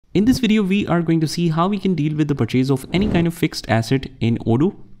In this video, we are going to see how we can deal with the purchase of any kind of fixed asset in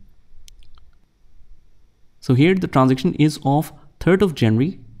Odoo. So here the transaction is of 3rd of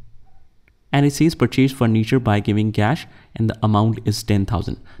January and it says purchase furniture by giving cash and the amount is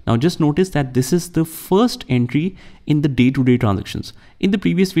 10,000. Now just notice that this is the first entry in the day-to-day transactions. In the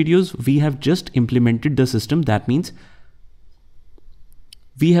previous videos, we have just implemented the system. That means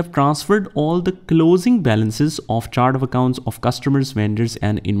we have transferred all the closing balances of chart of accounts of customers, vendors,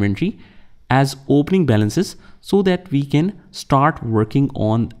 and inventory as opening balances so that we can start working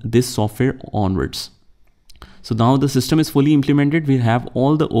on this software onwards. So now the system is fully implemented. We have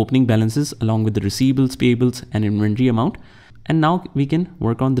all the opening balances along with the receivables, payables, and inventory amount. And now we can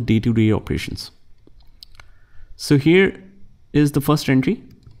work on the day-to-day operations. So here is the first entry.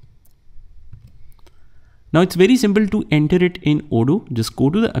 Now it's very simple to enter it in Odoo. Just go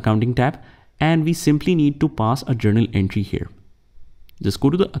to the accounting tab and we simply need to pass a journal entry here. Just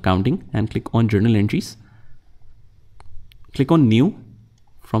go to the accounting and click on journal entries. Click on new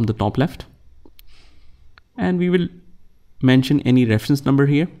from the top left. And we will mention any reference number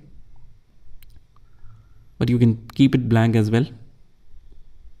here, but you can keep it blank as well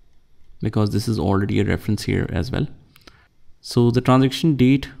because this is already a reference here as well. So the transaction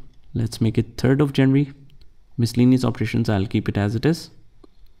date, let's make it 3rd of January. Miscellaneous operations, I'll keep it as it is.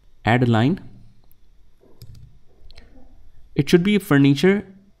 Add a line. It should be furniture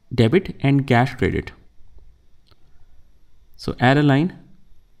debit and cash credit. So add a line.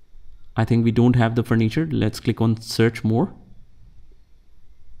 I think we don't have the furniture. Let's click on search more.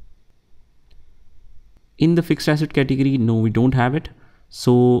 In the fixed asset category, no, we don't have it.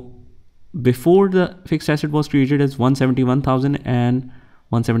 So before the fixed asset was created as 171,000 and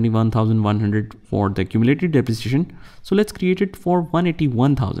 171,100 for the accumulated depreciation. So let's create it for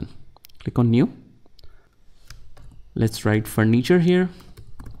 181,000. Click on new. Let's write furniture here.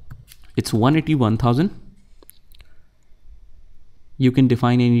 It's 181,000. You can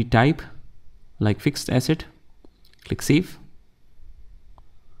define any type like fixed asset. Click save.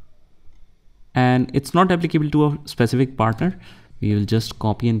 And it's not applicable to a specific partner. We will just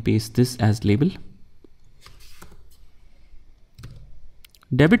copy and paste this as label.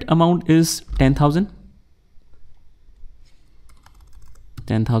 Debit amount is 10,000.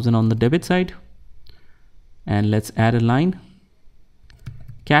 10,000 on the debit side. And let's add a line.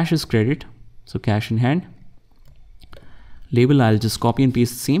 Cash is credit, so cash in hand. Label, I'll just copy and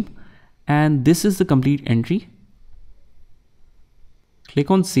paste the same. And this is the complete entry. Click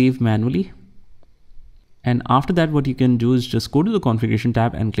on save manually. And after that, what you can do is just go to the configuration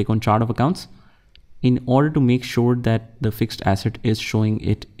tab and click on chart of accounts in order to make sure that the fixed asset is showing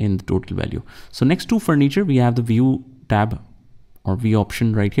it in the total value. So next to furniture, we have the view tab or view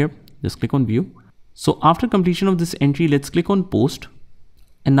option right here. Just click on view. So after completion of this entry, let's click on post.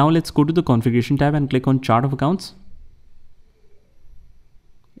 And now let's go to the configuration tab and click on chart of accounts.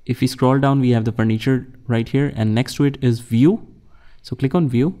 If we scroll down, we have the furniture right here and next to it is view. So click on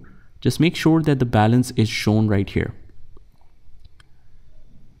view. Just make sure that the balance is shown right here.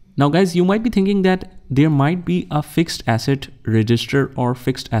 Now guys, you might be thinking that there might be a fixed asset register or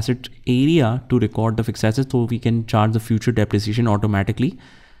fixed asset area to record the fixed asset so we can charge the future depreciation automatically.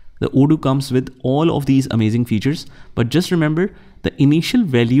 The Odoo comes with all of these amazing features, but just remember the initial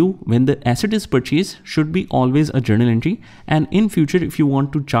value when the asset is purchased should be always a journal entry. And in future, if you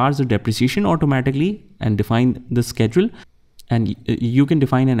want to charge the depreciation automatically and define the schedule, and you can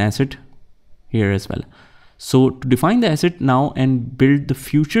define an asset here as well. So to define the asset now and build the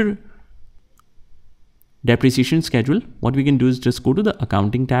future depreciation schedule, what we can do is just go to the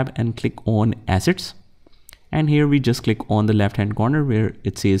accounting tab and click on assets. And here we just click on the left hand corner where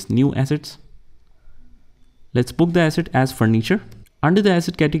it says new assets. Let's book the asset as furniture. Under the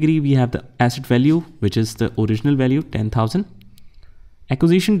asset category, we have the asset value, which is the original value, 10,000.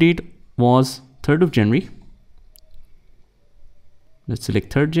 Acquisition date was 3rd of January. Let's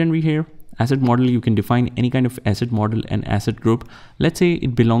select 3rd January here. Asset model, you can define any kind of asset model and asset group. Let's say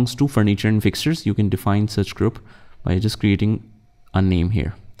it belongs to furniture and fixtures. You can define such group by just creating a name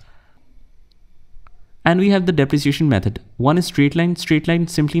here. And we have the depreciation method. One is straight line. Straight line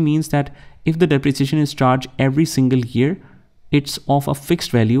simply means that if the depreciation is charged every single year, it's of a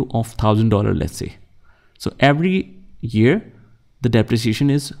fixed value of $1,000, let's say. So every year, the depreciation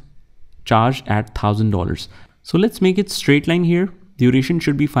is charged at $1,000. So let's make it straight line here. Duration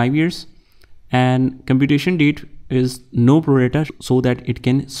should be 5 years. And computation date is no pro rata so that it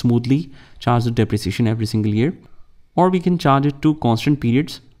can smoothly charge the depreciation every single year. Or we can charge it to constant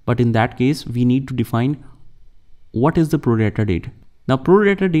periods. But in that case, we need to define what is the pro rata date. Now, pro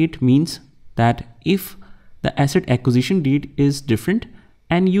rata date means that if the asset acquisition date is different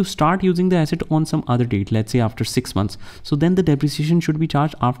and you start using the asset on some other date, let's say after 6 months, so then the depreciation should be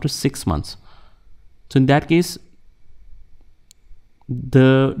charged after 6 months. So in that case,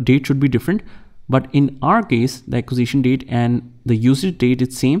 the date should be different. But in our case, the acquisition date and the usage date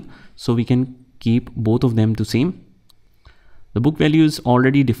is same, so we can keep both of them the same. The book value is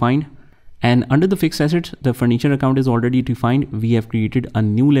already defined, and under the fixed asset, the furniture account is already defined. We have created a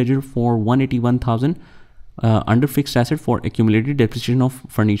new ledger for 181,000 under fixed asset for accumulated depreciation of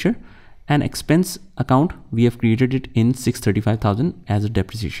furniture, and expense account we have created it in 635,000 as a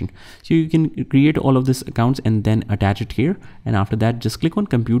depreciation. So you can create all of these accounts and then attach it here, and after that just click on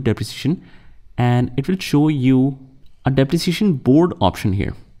compute depreciation, and it will show you a depreciation board option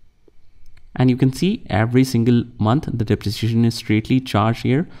here, and you can see every single month the depreciation is straightly charged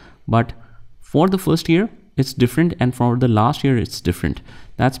here, but for the first year it's different and for the last year it's different.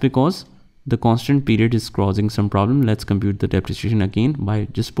 That's because the constant period is causing some problem. Let's compute the depreciation again by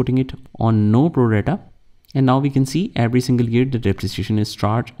just putting it on no prorata, and now we can see every single year the depreciation is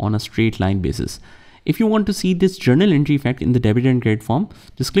charged on a straight line basis. If you want to see this journal entry effect in the debit and credit form,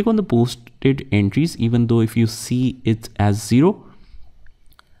 just click on the posted entries. Even though if you see it as 0,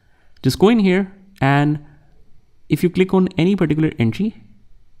 just go in here, and if you click on any particular entry,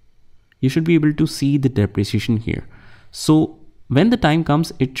 you should be able to see the depreciation here. So when the time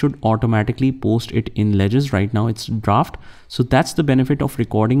comes, it should automatically post it in ledgers. Right now it's draft, so that's the benefit of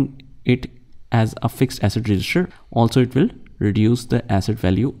recording it as a fixed asset register. Also, it will reduce the asset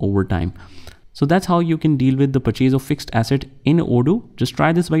value over time. So that's how you can deal with the purchase of fixed asset in Odoo. Just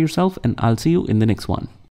try this by yourself, and I'll see you in the next one.